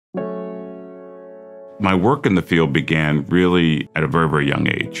My work in the field began really at a very, very young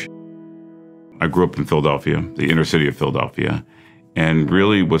age. I grew up in Philadelphia, the inner city of Philadelphia, and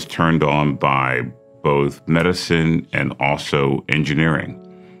really was turned on by both medicine and also engineering,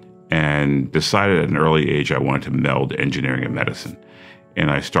 and decided at an early age I wanted to meld engineering and medicine.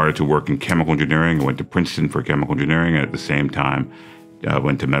 And I started to work in chemical engineering. I went to Princeton for chemical engineering, and at the same time, I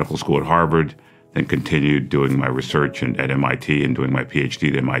went to medical school at Harvard, then continued doing my research at MIT and doing my PhD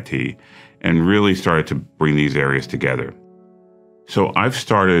at MIT, and really started to bring these areas together. So I've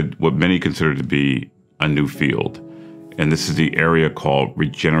started what many consider to be a new field, and this is the area called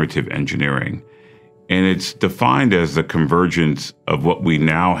regenerative engineering. And it's defined as the convergence of what we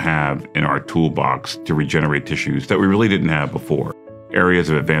now have in our toolbox to regenerate tissues that we really didn't have before. Areas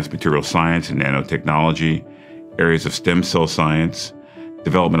of advanced material science and nanotechnology, areas of stem cell science,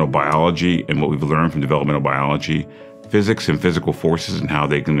 developmental biology and what we've learned from developmental biology, physics and physical forces and how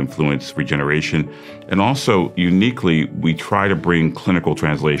they can influence regeneration. And also, uniquely, we try to bring clinical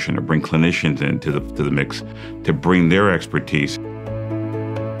translation or bring clinicians into the mix to bring their expertise.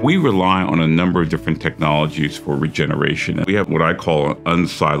 We rely on a number of different technologies for regeneration. We have what I call an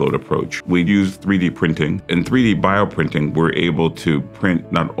unsiloed approach. We use 3D printing. In 3D bioprinting, we're able to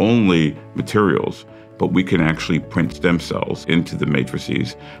print not only materials, but we can actually print stem cells into the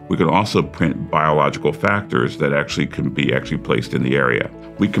matrices. We can also print biological factors that can be placed in the area.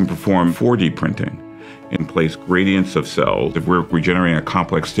 We can perform 4D printing and place gradients of cells. If we're regenerating a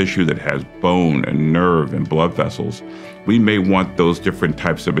complex tissue that has bone and nerve and blood vessels, we may want those different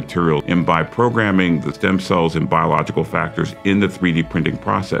types of material. And by programming the stem cells and biological factors in the 3D printing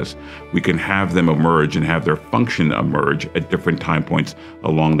process, we can have them emerge and have their function emerge at different time points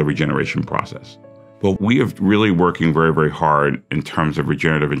along the regeneration process. But we are really working very, very hard in terms of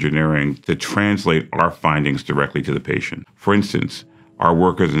regenerative engineering to translate our findings directly to the patient. For instance, our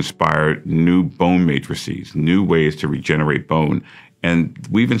work has inspired new bone matrices, new ways to regenerate bone, and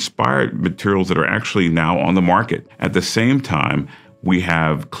we've inspired materials that are actually now on the market. At the same time, we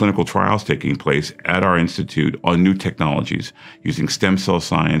have clinical trials taking place at our institute on new technologies, using stem cell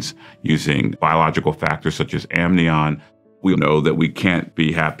science, using biological factors such as amnion. We know that we can't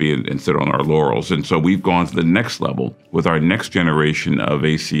be happy and sit on our laurels. And so we've gone to the next level with our next generation of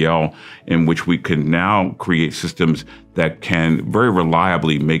ACL, in which we can now create systems that can very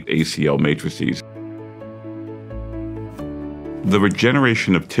reliably make ACL matrices. The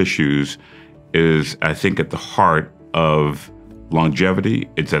regeneration of tissues is, I think, at the heart of longevity.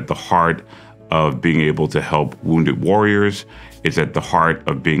 It's at the heart of being able to help wounded warriors. It's at the heart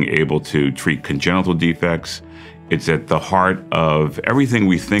of being able to treat congenital defects. It's at the heart of everything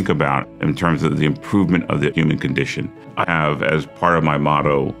we think about in terms of the improvement of the human condition. I have, as part of my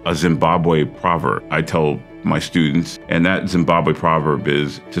motto, a Zimbabwe proverb I tell my students, and that Zimbabwe proverb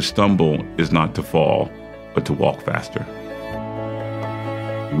is, to stumble is not to fall, but to walk faster.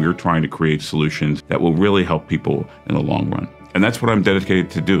 We're trying to create solutions that will really help people in the long run. And that's what I'm dedicated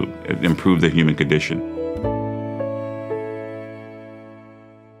to do, improve the human condition.